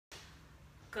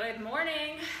Good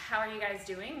morning. How are you guys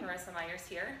doing? Marissa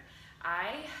here.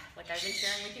 Like I've been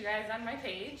sharing with you guys on my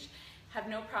page, have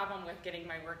no problem with getting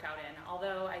my workout in,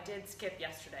 although I did skip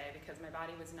yesterday because my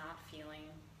body was not feeling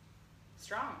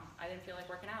strong. I didn't feel like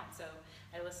working out, so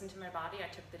I listened to my body, I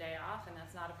took the day off, and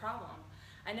that's not a problem.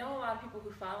 I know a lot of people who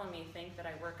follow me think that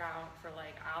I work out for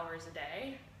like hours a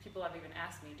day. People have even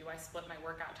asked me, do I split my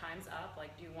workout times up, like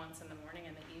do once in the morning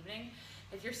and the evening?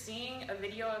 If you're seeing a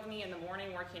video of me in the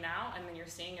morning working out and then you're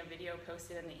seeing a video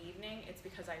posted in the evening, it's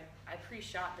because I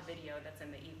pre-shot the video that's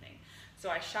in the evening. So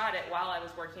I shot it while I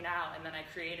was working out and then I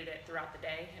created it throughout the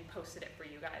day and posted it for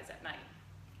you guys at night.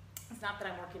 It's not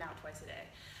that I'm working out twice a day.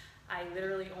 I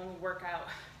literally only work out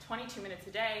 22 minutes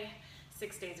a day,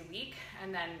 6 days a week,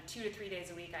 and then 2 to 3 days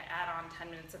a week I add on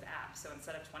 10 minutes of abs. So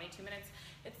instead of 22 minutes,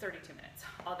 it's 32 minutes.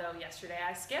 Although yesterday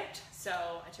I skipped, so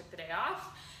I took the day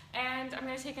off, and I'm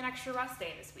gonna take an extra rest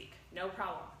day this week, no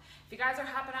problem. If you guys are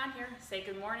hopping on here, say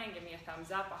good morning, give me a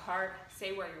thumbs up, a heart,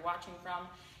 say where you're watching from.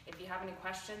 If you have any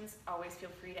questions, always feel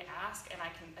free to ask and I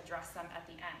can address them at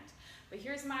the end. But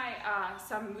here's my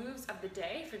some moves of the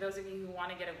day for those of you who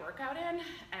wanna get a workout in,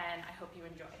 and I hope you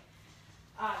enjoy.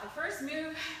 The first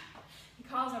move, he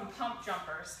calls them pump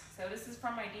jumpers. So this is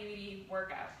from my DVD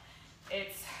workout.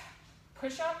 It's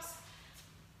push-ups,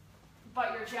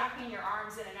 but you're jacking your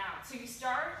arms in and out. So you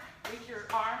start with your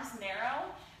arms narrow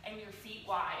and your feet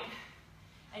wide.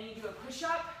 And you do a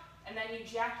push-up, and then you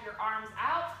jack your arms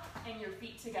out and your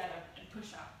feet together and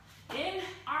push up. In,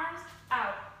 arms,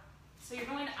 out. So you're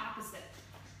going the opposite,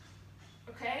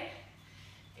 okay?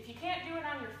 If you can't do it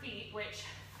on your feet, which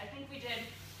I think we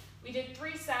did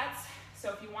 3 sets,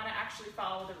 so if you want to actually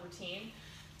follow the routine,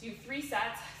 do 3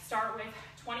 sets, start with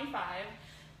 25,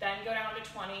 then go down to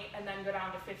 20, and then go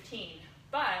down to 15.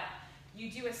 But you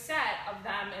do a set of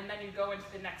them, and then you go into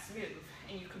the next move,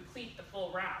 and you complete the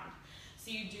full round.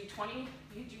 So you do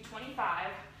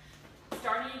 25,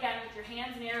 starting again with your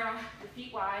hands narrow, your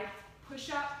feet wide,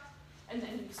 push up, and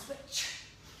then you switch.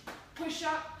 Push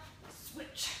up,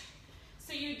 switch.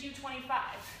 So you do 25.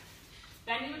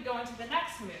 Then you would go into the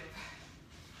next move,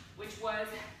 which was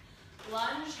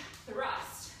lunge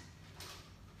thrust.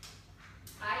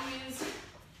 I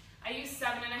use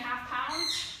 7.5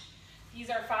 pounds. These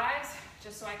are 5s,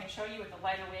 just so I can show you with the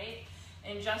lighter weight.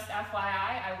 And just FYI,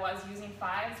 I was using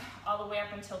 5s all the way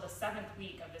up until the 7th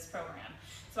week of this program.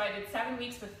 So I did 7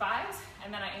 weeks with 5s,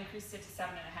 and then I increased it to 7.5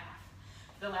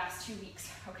 for the last 2 weeks,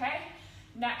 okay?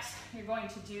 Next, you're going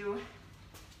to do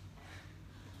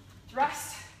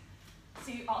thrust.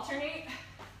 So you alternate,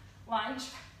 lunge,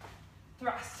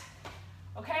 thrust,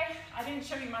 okay? I didn't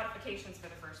show you modifications for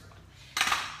the first one.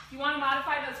 If you want to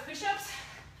modify those push-ups,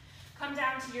 come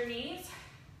down to your knees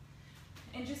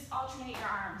and just alternate your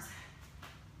arms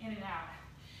in and out.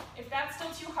 If that's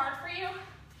still too hard for you,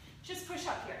 just push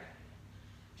up here.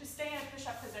 Just stay in a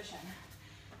push-up position,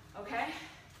 okay?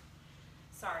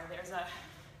 Sorry, there's a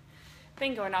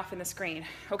thing going off in the screen.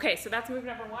 Okay, so that's move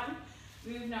number 1.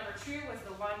 Move number 2 was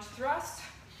the lunge thrust,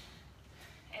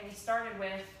 and we started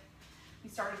with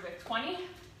 20.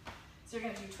 So you're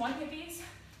gonna do 20 of these,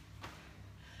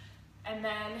 and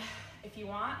then if you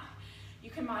want, you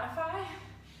can modify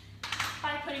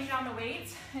by putting down the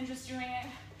weights and just doing it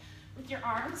with your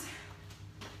arms,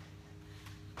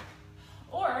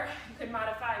 or you could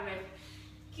modify with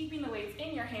keeping the weights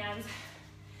in your hands,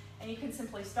 and you can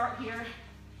simply start here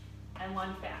and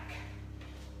lunge back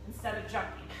instead of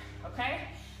jumping, okay?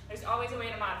 There's always a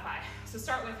way to modify. So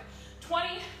start with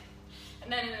 20,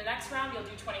 and then in the next round, you'll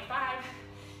do 25.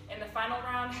 In the final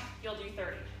round, you'll do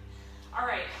 30. All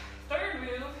right, third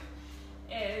move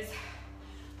is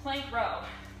plank row.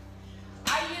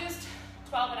 I used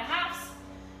 12.5s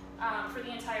for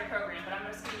the entire program, but I'm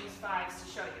just gonna use 5s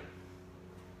to show you.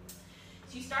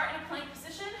 So you start in a plank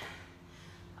position,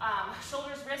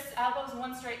 shoulders, wrists, elbows,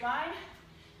 one straight line.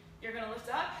 You're gonna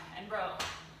lift up and row.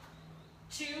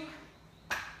 2,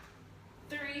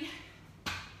 3,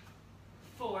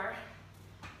 4,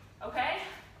 okay?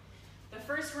 The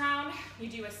first round, you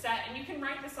do a set, and you can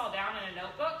write this all down in a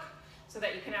notebook so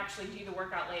that you can actually do the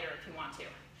workout later if you want to.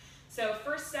 So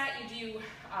first set, you do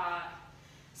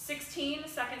 16,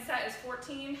 second set is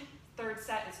 14, third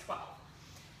set is 12.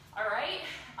 All right,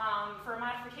 for a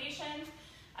modification,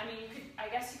 I mean, I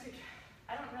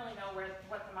don't really know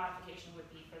what the modification would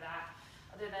be for that,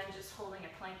 other than just holding a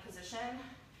plank position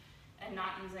and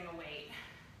not using a weight.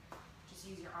 Just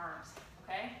use your arms,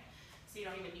 okay? So you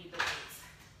don't even need the weights.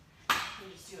 You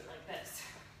just do it like this.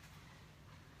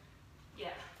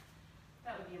 Yeah,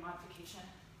 that would be a modification.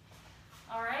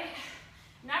 All right,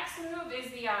 next move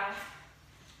is the, I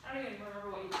don't even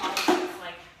remember what you call it, it's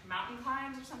like mountain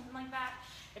climbs or something like that.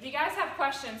 If you guys have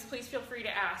questions, please feel free to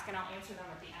ask and I'll answer them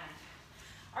at the end.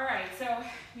 All right, so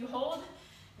you hold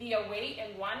the weight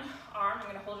in one arm. I'm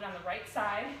gonna hold it on the right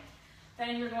side.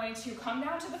 Then you're going to come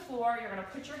down to the floor. You're gonna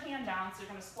put your hand down. So you're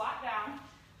gonna squat down.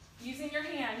 Using your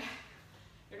hand,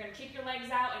 you're gonna keep your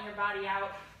legs out and your body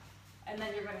out, and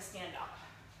then you're gonna stand up.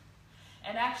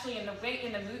 And actually in the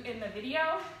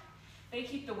video, they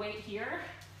keep the weight here.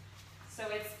 So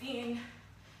it's being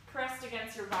pressed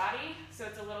against your body, so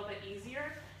it's a little bit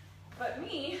easier. But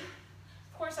me,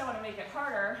 of course I wanna make it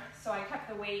harder, so I kept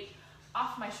the weight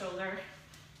off my shoulder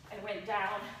and went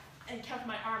down and kept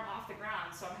my arm off the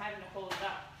ground, so I'm having to hold it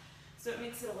up. So it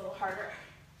makes it a little harder.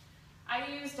 I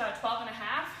used 12 and a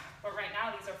half, but right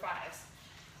now these are 5s.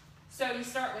 So you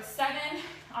start with 7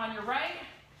 on your right,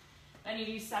 then you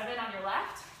do 7 on your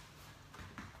left.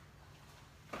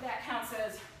 That counts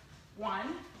as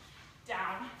 1,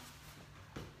 down.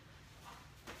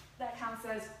 That counts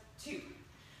as 2,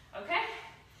 okay?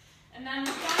 And then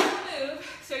the final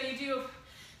move, so you do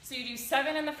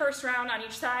 7 in the first round on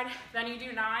each side, then you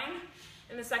do 9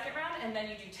 in the second round, and then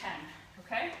you do 10,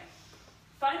 okay?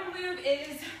 Final move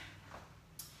is,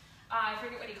 I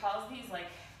forget what he calls these, like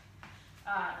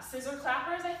scissor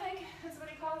clappers, I think is what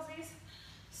he calls these.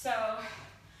 So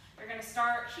you're gonna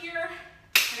start here,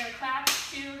 you're gonna clap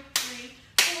 2, 3,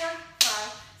 4,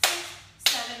 5,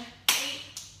 6, 7,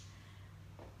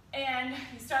 8, and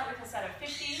you start with a set of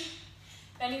 50,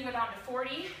 then you go down to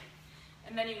 40,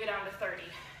 and then you go down to 30,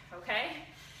 okay?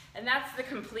 And that's the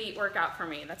complete workout for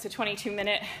me. That's a 22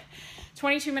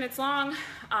 minutes long.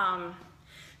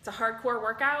 It's a hardcore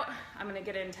workout. I'm gonna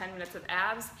get in 10 minutes of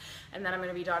abs, and then I'm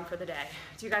gonna be done for the day.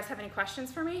 Do you guys have any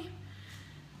questions for me?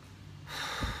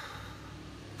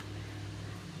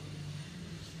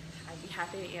 I'd be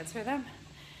happy to answer them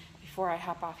before I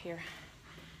hop off here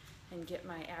and get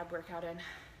my ab workout in.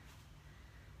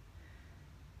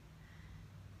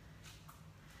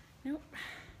 Nope,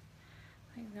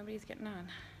 I think nobody's getting on.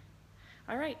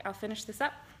 All right, I'll finish this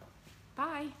up.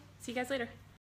 Bye, see you guys later.